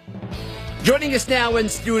Joining us now in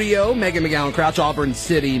studio, Megan McGowan Crouch, Auburn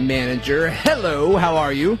City Manager. Hello, how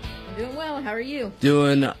are you? I'm doing well. How are you?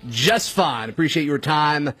 Doing just fine. Appreciate your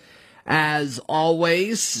time as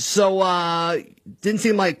always. So, didn't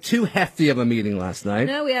seem like too hefty of a meeting last night.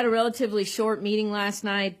 No, we had a relatively short meeting last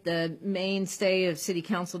night. The mainstay of city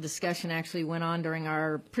council discussion actually went on during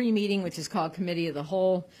our pre-meeting, which is called Committee of the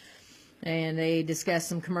Whole. And they discussed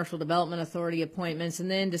some commercial development authority appointments and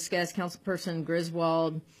then discussed Councilperson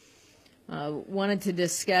Griswold wanted to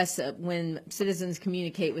discuss when citizens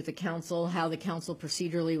communicate with the council, how the council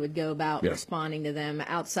procedurally would go about responding to them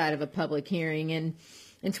outside of a public hearing. And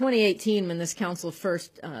in 2018, when this council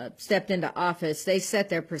first stepped into office, they set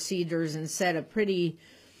their procedures and set a pretty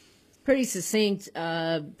succinct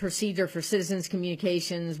procedure for citizens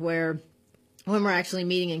communications where when we're actually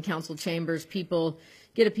meeting in council chambers, people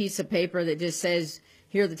get a piece of paper that just says,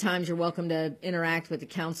 here are the times you're welcome to interact with the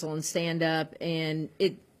council and stand up. And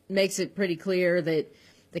it makes it pretty clear that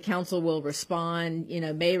the council will respond,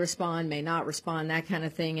 may respond, may not respond, that kind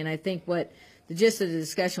of thing. And I think what the gist of the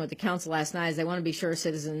discussion with the council last night is they want to be sure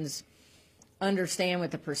citizens understand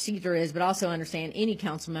what the procedure is, but also understand any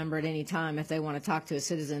council member at any time, if they want to talk to a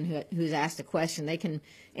citizen who's asked a question, they can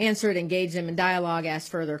answer it, engage them in dialogue,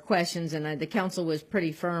 ask further questions. And the council was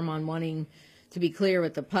pretty firm on wanting to be clear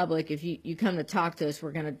with the public. If you come to talk to us,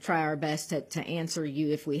 we're going to try our best to answer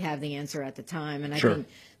you if we have the answer at the time. And I think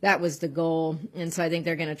that was the goal. And so I think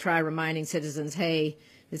they're going to try reminding citizens, hey,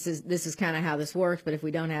 this is kind of how this works, but if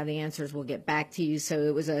we don't have the answers, we'll get back to you. So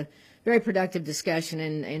it was a very productive discussion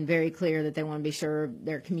and very clear that they want to be sure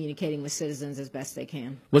they're communicating with citizens as best they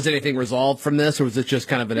can. Was anything resolved from this, or was it just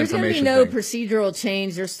kind of an information There's going to be thing? no procedural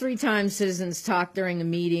change. There's 3 times citizens talk during the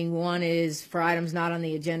meeting. One is for items not on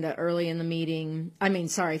the agenda early in the meeting.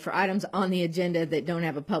 For items on the agenda that don't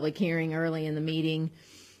have a public hearing early in the meeting.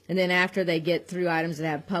 And then after they get through items that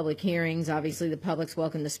have public hearings, obviously the public's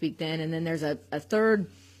welcome to speak then. And then there's a third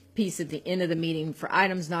piece at the end of the meeting for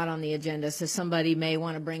items not on the agenda. So somebody may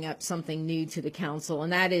want to bring up something new to the council.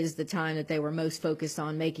 And that is the time that they were most focused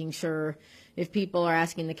on making sure if people are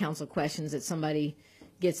asking the council questions that somebody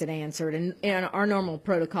gets it answered. And in our normal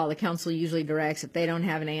protocol, the council usually directs, if they don't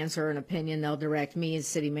have an answer or an opinion, they'll direct me as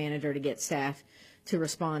city manager to get staff to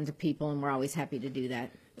respond to people. And we're always happy to do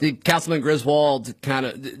that. Did Councilman Griswold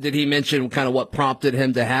did he mention kind of what prompted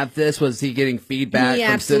him to have this? Was he getting feedback from citizens?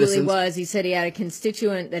 He absolutely was. He said he had a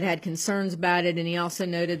constituent that had concerns about it, and he also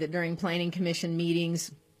noted that during Planning Commission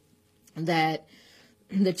meetings that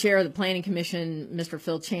the chair of the Planning Commission, Mr.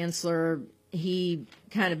 Phil Chancellor, he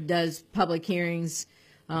kind of does public hearings,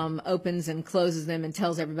 opens and closes them and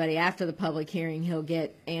tells everybody after the public hearing he'll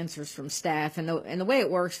get answers from staff. And the way it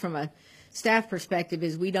works from a staff perspective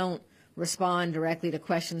is we don't respond directly to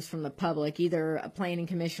questions from the public, either a planning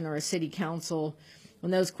commission or a city council.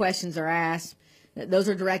 When those questions are asked, those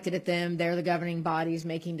are directed at them. They're the governing bodies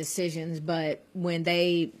making decisions. But when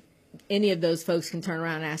any of those folks can turn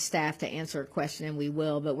around and ask staff to answer a question, and we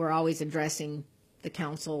will, but we're always addressing the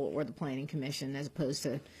council or the planning commission as opposed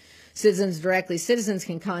to citizens directly. Citizens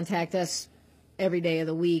can contact us every day of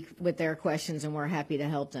the week with their questions, and we're happy to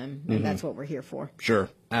help them. And that's what we're here for. Sure,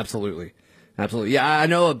 absolutely. Absolutely. Yeah, I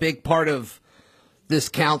know a big part of this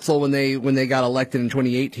council when they got elected in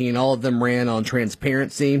 2018, all of them ran on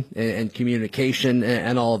transparency and communication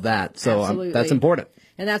and all of that. So that's important.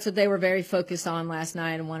 And that's what they were very focused on last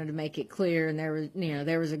night and wanted to make it clear. And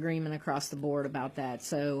there was agreement across the board about that.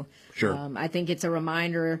 So I think it's a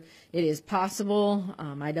reminder it is possible.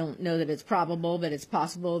 I don't know that it's probable, but it's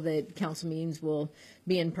possible that council meetings will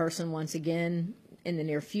be in person once again in the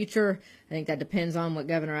near future. I think that depends on what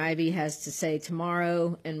Governor Ivey has to say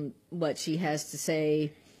tomorrow and what she has to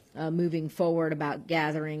say moving forward about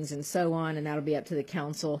gatherings and so on, and that'll be up to the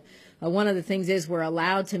council. One of the things is we're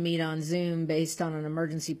allowed to meet on Zoom based on an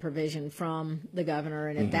emergency provision from the governor,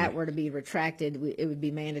 and if that were to be retracted, it would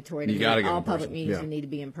be mandatory to meet. All public meetings would need to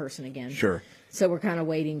be in person again. Sure. So we're kind of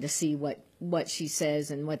waiting to see what she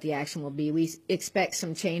says and what the action will be. We expect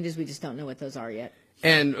some changes. We just don't know what those are yet.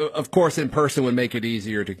 And, of course, in person would make it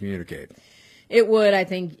easier to communicate. It would. I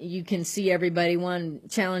think you can see everybody. One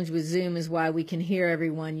challenge with Zoom is why we can hear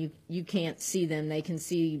everyone. You can't see them. They can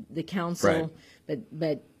see the council,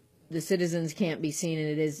 but the citizens can't be seen, and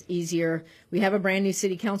it is easier. We have a brand new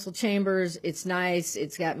city council chambers. It's nice.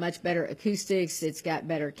 It's got much better acoustics. It's got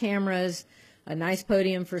better cameras, a nice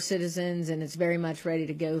podium for citizens, and it's very much ready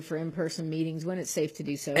to go for in-person meetings when it's safe to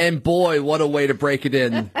do so. And boy, what a way to break it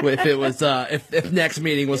in if it was if next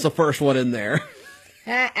meeting was the first one in there.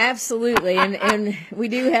 Absolutely, and we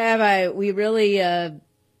do have we really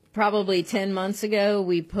probably 10 months ago,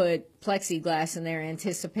 we put plexiglass in there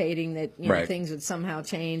anticipating that you know, Right. things would somehow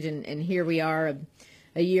change. And here we are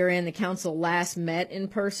a year in. The council last met in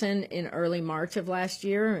person in early March of last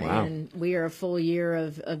year. Wow. And we are a full year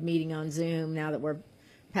of meeting on Zoom now that we're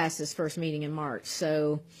past this first meeting in March.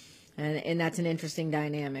 So, and that's an interesting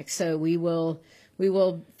dynamic. So we will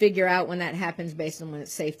figure out when that happens based on when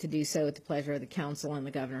it's safe to do so at the pleasure of the council and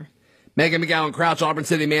the governor. Megan McGowan Crouch, Auburn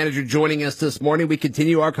City Manager, joining us this morning. We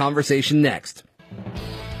continue our conversation next.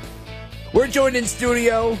 We're joined in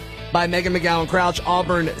studio by Megan McGowan Crouch,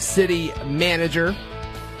 Auburn City Manager.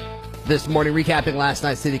 This morning, recapping last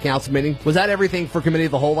night's City Council meeting. Was that everything for Committee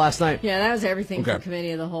of the Whole last night? Yeah, that was everything Okay. for Committee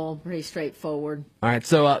of the Whole. Pretty straightforward. All right,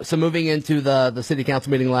 so moving into the City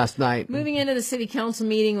Council meeting last night. Moving into the City Council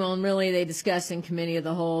meeting, well, and really they discussed in Committee of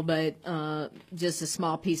the Whole, but just a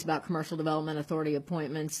small piece about Commercial Development Authority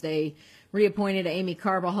appointments. They reappointed Amy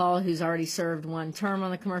Carbajal, who's already served one term on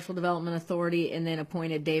the Commercial Development Authority, and then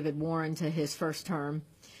appointed David Warren to his first term.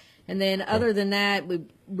 And then other than that, we're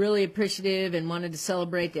really appreciative and wanted to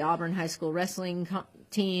celebrate the Auburn High School wrestling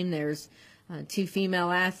team. There's two female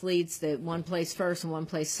athletes that one placed first and one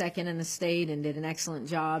placed second in the state and did an excellent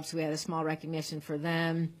job. So we had a small recognition for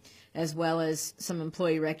them, as well as some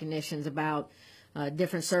employee recognitions about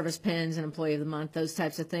different service pins and Employee of the Month, those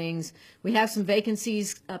types of things. We have some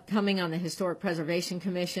vacancies upcoming on the Historic Preservation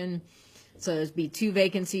Commission. So there'll be 2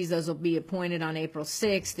 vacancies. Those will be appointed on April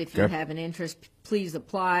 6th. If you Okay. have an interest, please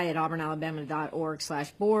apply at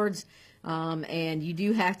auburnalabama.org/boards. And you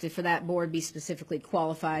do have to, for that board, be specifically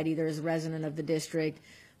qualified, either as a resident of the district,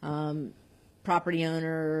 property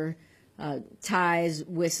owner, ties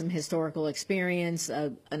with some historical experience,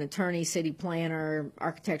 an attorney, city planner,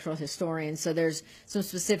 architectural historian. So there's some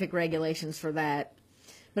specific regulations for that.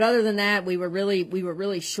 But other than that, we were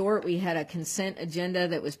really short. We had a consent agenda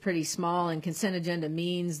that was pretty small, and consent agenda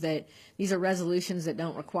means that these are resolutions that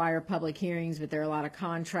don't require public hearings, but there are a lot of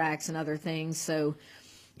contracts and other things. So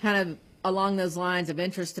kind of along those lines of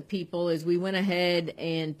interest to people is we went ahead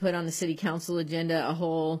and put on the city council agenda a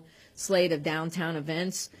whole slate of downtown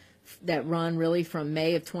events that run really from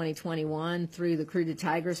May of 2021 through the Crew to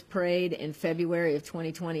Tigers Parade in February of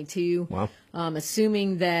 2022. Wow.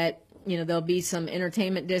 Assuming that there'll be some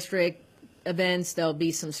entertainment district events, there'll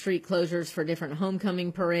be some street closures for different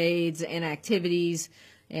homecoming parades and activities,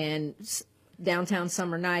 and Downtown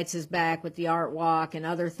Summer Nights is back with the art walk and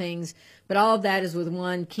other things. But all of that is with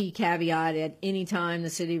one key caveat: at any time the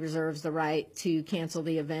city reserves the right to cancel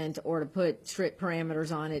the event or to put strict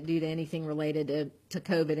parameters on it due to anything related to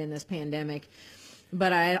COVID in this pandemic.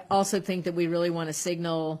 But I also think that we really want to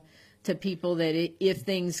signal to people that if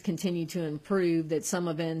things continue to improve, that some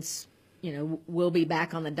events we'll be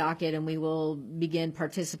back on the docket, and we will begin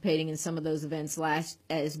participating in some of those events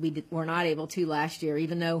as we were not able to last year.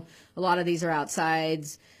 Even though a lot of these are outside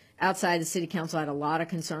the city council had a lot of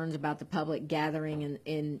concerns about the public gathering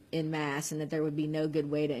in mass, and that there would be no good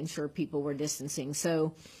way to ensure people were distancing.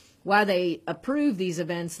 So while they approved these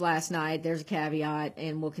events last night, there's a caveat,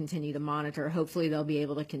 and we'll continue to monitor. Hopefully they'll be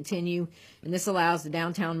able to continue, and this allows the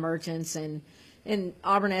downtown merchants and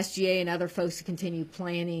Auburn SGA and other folks to continue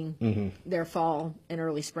planning their fall and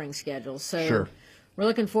early spring schedules. So Sure. We're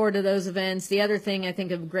looking forward to those events. The other thing I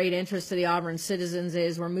think of great interest to the Auburn citizens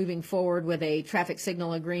is we're moving forward with a traffic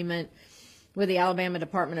signal agreement with the Alabama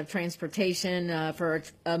Department of Transportation for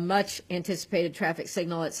a much anticipated traffic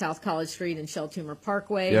signal at South College Street and Shell Toomer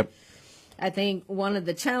Parkway. Yep. I think one of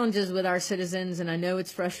the challenges with our citizens, and I know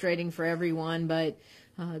it's frustrating for everyone, but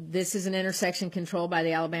this is an intersection controlled by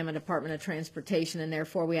the Alabama Department of Transportation, and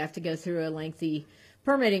therefore we have to go through a lengthy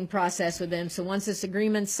permitting process with them. So once this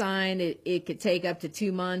agreement's signed, it could take up to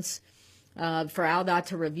 2 months for ALDOT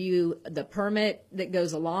to review the permit that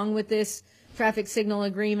goes along with this traffic signal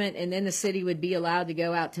agreement, and then the city would be allowed to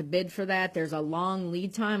go out to bid for that. There's a long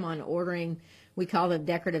lead time on ordering. We call them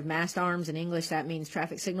decorative mast arms. In English, that means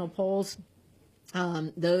traffic signal poles.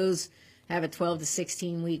 Those have a 12 to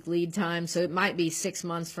 16 week lead time, so it might be 6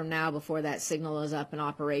 months from now before that signal is up and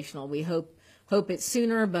operational. We hope it's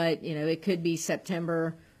sooner, but it could be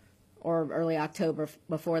September or early October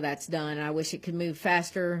before that's done. And I wish it could move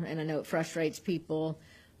faster, and I know it frustrates people,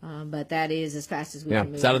 but that is as fast as we can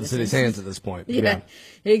move. It's out of the city's hands at this point. Yeah,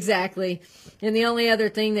 exactly. And the only other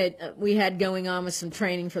thing that we had going on was some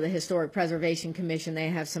training for the Historic Preservation Commission. They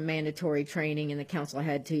have some mandatory training, and the council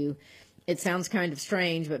had to. It sounds kind of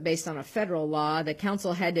strange, but based on a federal law, the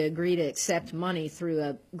council had to agree to accept money through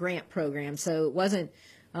a grant program. So it wasn't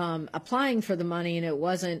applying for the money, and it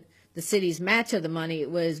wasn't the city's match of the money.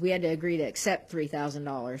 It was we had to agree to accept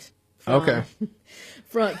 $3,000 Okay.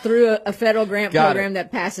 Through a federal grant Got program it.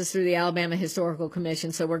 that passes through the Alabama Historical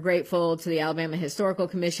Commission. So we're grateful to the Alabama Historical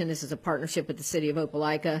Commission. This is a partnership with the city of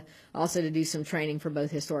Opelika, also to do some training for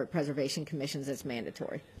both historic preservation commissions that's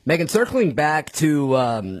mandatory. Megan, circling back to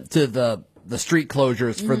the street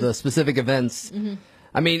closures for the specific events,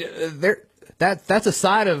 I mean, that's a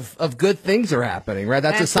sign of good things are happening, right?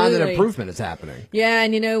 That's a sign that Absolutely. improvement is happening. Yeah,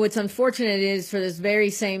 and what's unfortunate is for this very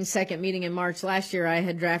same second meeting in March last year, I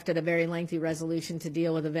had drafted a very lengthy resolution to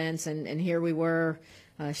deal with events, and here we were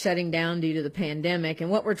shutting down due to the pandemic.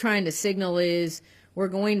 And what we're trying to signal is we're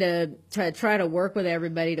going to try to work with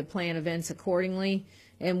everybody to plan events accordingly,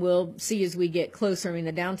 and we'll see as we get closer. I mean,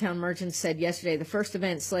 the Downtown Merchants said yesterday the first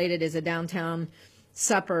event slated is a downtown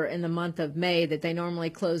supper in the month of May, that they normally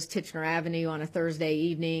close Titchener Avenue on a Thursday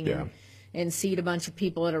evening. Yeah. And seat a bunch of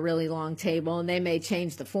people at a really long table, and they may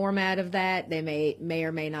change the format of that. They may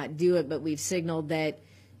or may not do it, but we've signaled that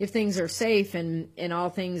if things are safe and all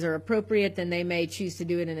things are appropriate, then they may choose to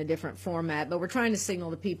do it in a different format. But we're trying to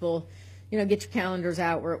signal to people, get your calendars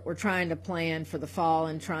out. We're trying to plan for the fall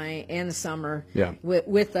and the summer, Yeah.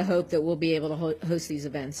 with the hope that we'll be able to host these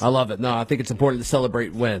events. I love it. No, I think it's important to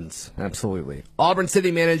celebrate wins. Absolutely. Auburn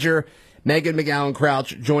City Manager Megan McGowan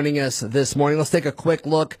Crouch joining us this morning. Let's take a quick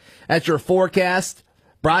look at your forecast.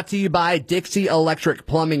 Brought to you by Dixie Electric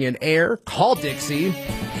Plumbing and Air. Call Dixie,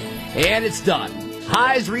 and it's done.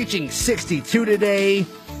 Highs reaching 62 today.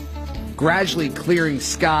 Gradually clearing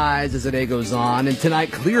skies as the day goes on. And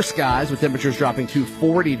tonight, clear skies with temperatures dropping to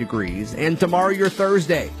 40 degrees. And tomorrow, your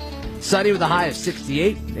Thursday, sunny with a high of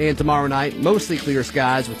 68. And tomorrow night, mostly clear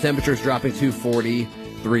skies with temperatures dropping to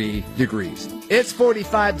 43 degrees. It's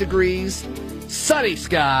 45 degrees, sunny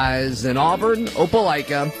skies in Auburn,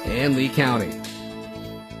 Opelika, and Lee County.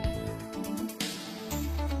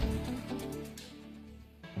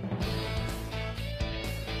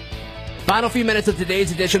 Final few minutes of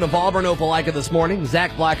today's edition of Auburn Opelika this morning.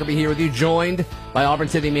 Zach Blackerby here with you, joined by Auburn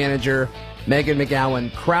City Manager Megan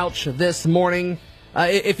McGowan Crouch this morning.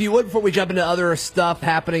 If you would, before we jump into other stuff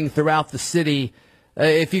happening throughout the city,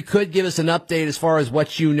 if you could give us an update as far as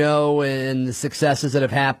what you know and the successes that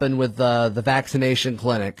have happened with the vaccination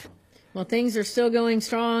clinic. Well, things are still going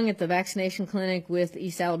strong at the vaccination clinic with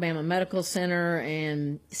East Alabama Medical Center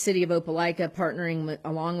and City of Opelika partnering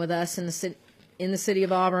along with us in the city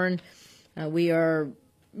of Auburn. We are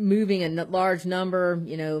moving a large number,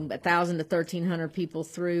 1,000 to 1,300 people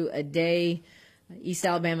through a day. East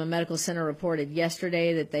Alabama Medical Center reported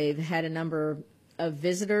yesterday that they've had a number of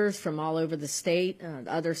visitors from all over the state,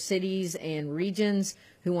 other cities and regions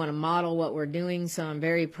who want to model what we're doing. So I'm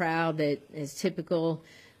very proud that, as typical,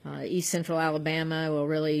 East Central Alabama will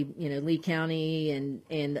really, Lee County and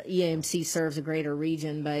EAMC serves a greater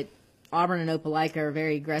region, but Auburn and Opelika are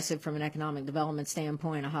very aggressive from an economic development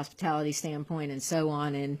standpoint, a hospitality standpoint, and so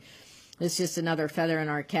on. And it's just another feather in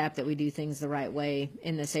our cap that we do things the right way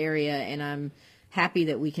in this area. And I'm happy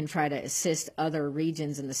that we can try to assist other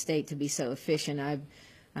regions in the state to be so efficient.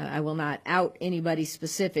 I will not out anybody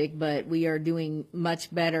specific, but we are doing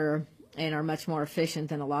much better and are much more efficient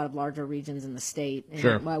than a lot of larger regions in the state. And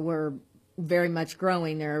Sure. while we're very much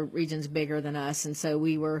growing, there are regions bigger than us. And so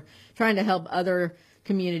we were trying to help other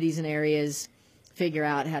communities and areas figure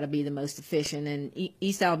out how to be the most efficient. And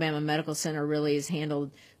East Alabama Medical Center really has handled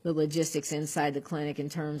the logistics inside the clinic in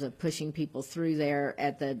terms of pushing people through there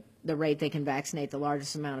at the rate they can vaccinate the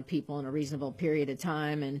largest amount of people in a reasonable period of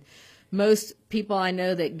time. And most people I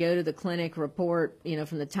know that go to the clinic report,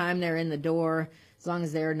 from the time they're in the door, as long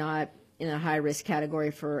as they're not in a high-risk category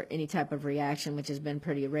for any type of reaction, which has been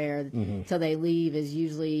pretty rare, until they leave is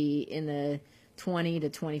usually in the 20 to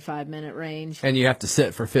 25-minute range. And you have to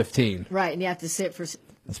sit for 15. Right, and you have to sit for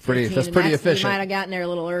That's pretty 15, efficient. You might have gotten there a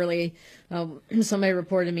little early. Somebody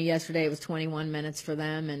reported to me yesterday it was 21 minutes for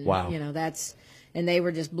them, and Wow. And they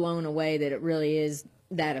were just blown away that it really is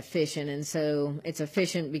that efficient. And so it's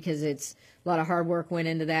efficient because it's a lot of hard work went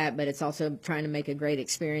into that, but it's also trying to make a great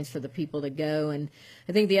experience for the people to go. And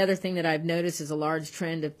I think the other thing that I've noticed is a large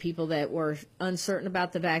trend of people that were uncertain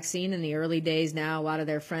about the vaccine in the early days. Now a lot of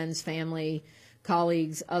their friends, family,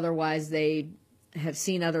 colleagues, otherwise they have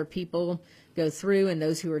seen other people go through, and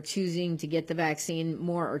those who are choosing to get the vaccine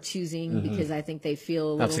more are choosing because I think they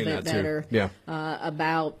feel a little bit better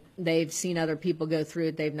about they've seen other people go through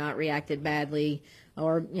it. They've not reacted badly,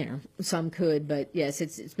 or some could, but yes,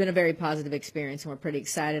 it's been a very positive experience, and we're pretty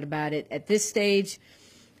excited about it. At this stage,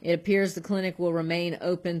 It appears the clinic will remain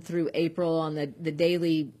open through April on the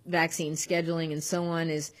daily vaccine scheduling and so on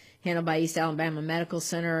is handled by East Alabama Medical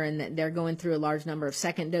Center, and they're going through a large number of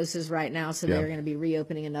second doses right now, so they're going to be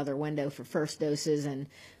reopening another window for first doses, and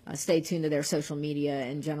stay tuned to their social media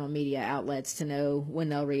and general media outlets to know when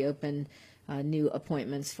they'll reopen new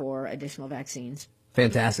appointments for additional vaccines.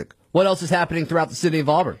 Fantastic. What else is happening throughout the city of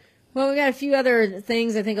Auburn? Well, we got a few other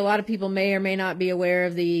things. I think a lot of people may or may not be aware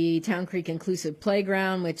of the Town Creek Inclusive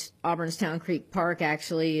Playground, which Auburn's Town Creek Park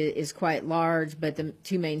actually is quite large, but the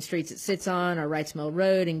two main streets it sits on are Wrights Mill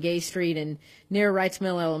Road and Gay Street, and near Wrights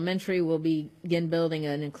Mill Elementary we'll begin building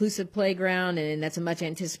an inclusive playground, and that's a much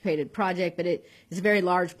anticipated project, but it's a very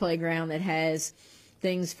large playground that has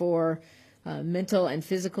things for mental and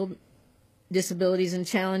physical disabilities and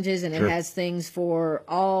challenges, and it has things for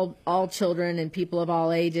all children and people of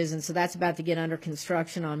all ages, and so that's about to get under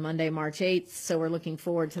construction on Monday, March 8th, so we're looking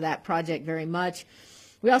forward to that project very much.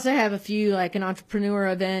 We also have a few, like an entrepreneur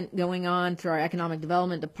event going on through our economic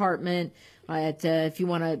development department. If you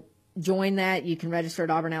want to join that, you can register at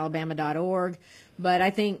auburnalabama.org, but I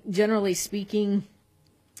think generally speaking,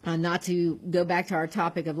 not to go back to our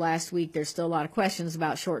topic of last week, there's still a lot of questions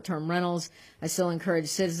about short-term rentals. I still encourage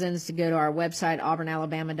citizens to go to our website,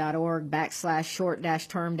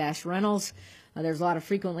 auburnalabama.org/short-term-rentals. There's a lot of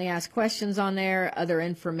frequently asked questions on there, other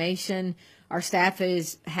information. Our staff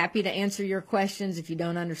is happy to answer your questions if you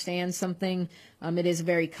don't understand something. It is a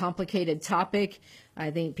very complicated topic. I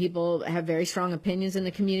think people have very strong opinions in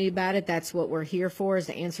the community about it. That's what we're here for, is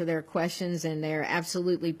to answer their questions, and they're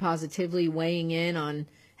absolutely positively weighing in on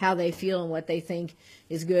how they feel and what they think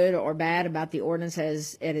is good or bad about the ordinance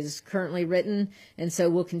as it is currently written. And so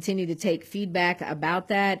we'll continue to take feedback about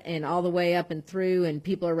that, and all the way up and through, and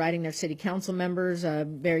people are writing their city council members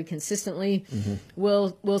very consistently.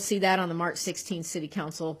 We'll see that on the March 16th city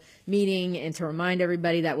council meeting, and to remind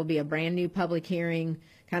everybody, that will be a brand new public hearing,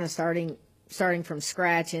 kind of starting from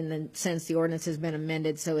scratch in the sense the ordinance has been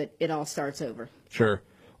amended, so it all starts over. Sure.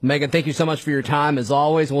 Megan, thank you so much for your time, as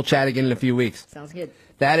always. We'll chat again in a few weeks. Sounds good.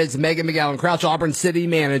 That is Megan McGowan Crouch, Auburn City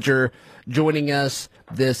Manager, joining us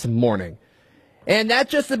this morning. And that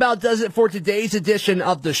just about does it for today's edition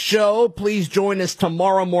of the show. Please join us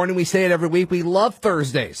tomorrow morning. We say it every week. We love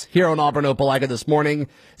Thursdays here on Auburn Opelika this morning.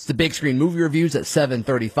 It's the Big Screen Movie Reviews at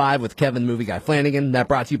 7:35 with Kevin Movie Guy Flanagan. That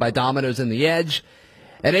brought to you by Domino's and The Edge.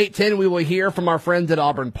 At 8:10, we will hear from our friends at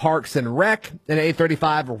Auburn Parks and Rec. At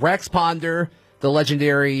 8:35, Rex Ponder, the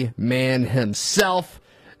legendary man himself,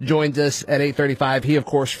 joins us at 8:35. He, of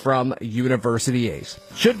course, from University Ace.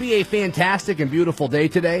 Should be a fantastic and beautiful day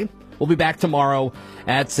today. We'll be back tomorrow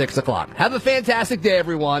at 6 o'clock. Have a fantastic day,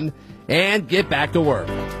 everyone, and get back to work.